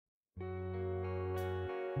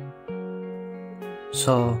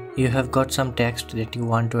So, you have got some text that you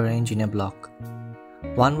want to arrange in a block.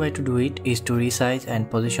 One way to do it is to resize and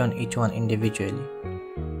position each one individually.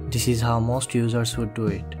 This is how most users would do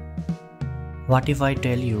it. What if I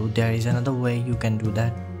tell you there is another way you can do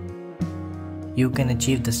that? You can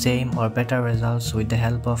achieve the same or better results with the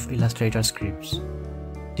help of Illustrator scripts.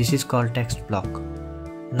 This is called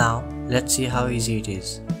textBlock. Now, let's see how easy it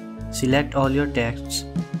is. Select all your texts,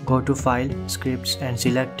 go to File, Scripts and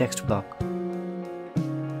select textBlock.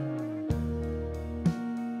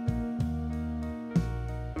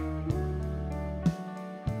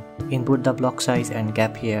 Input the block size and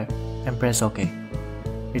gap here and press OK.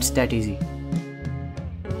 It's that easy.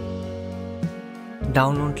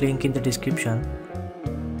 Download link in the description.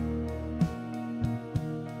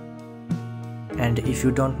 And if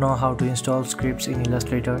you don't know how to install scripts in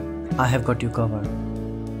Illustrator, I have got you covered.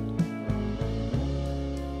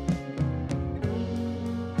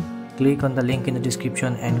 Click on the link in the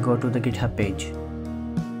description and go to the GitHub page.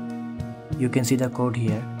 You can see the code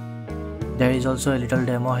here. There is also a little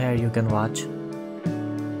demo here you can watch.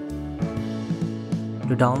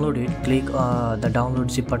 To download it, click the download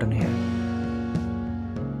zip button here.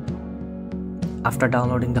 After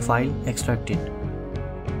downloading the file, extract it.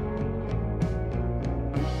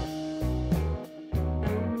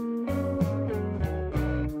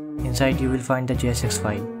 Inside you will find the JSX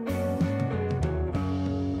file.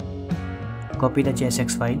 Copy the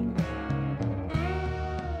JSX file.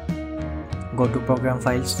 Go to Program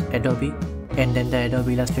Files, Adobe, and then the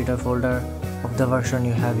Adobe Illustrator folder of the version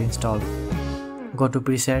you have installed. Go to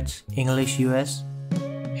Presets, English US.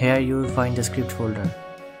 Here you will find the script folder.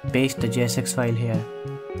 Paste the JSX file here.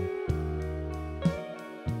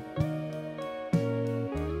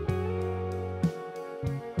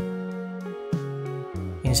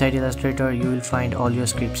 Inside Illustrator, you will find all your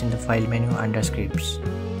scripts in the File menu under Scripts.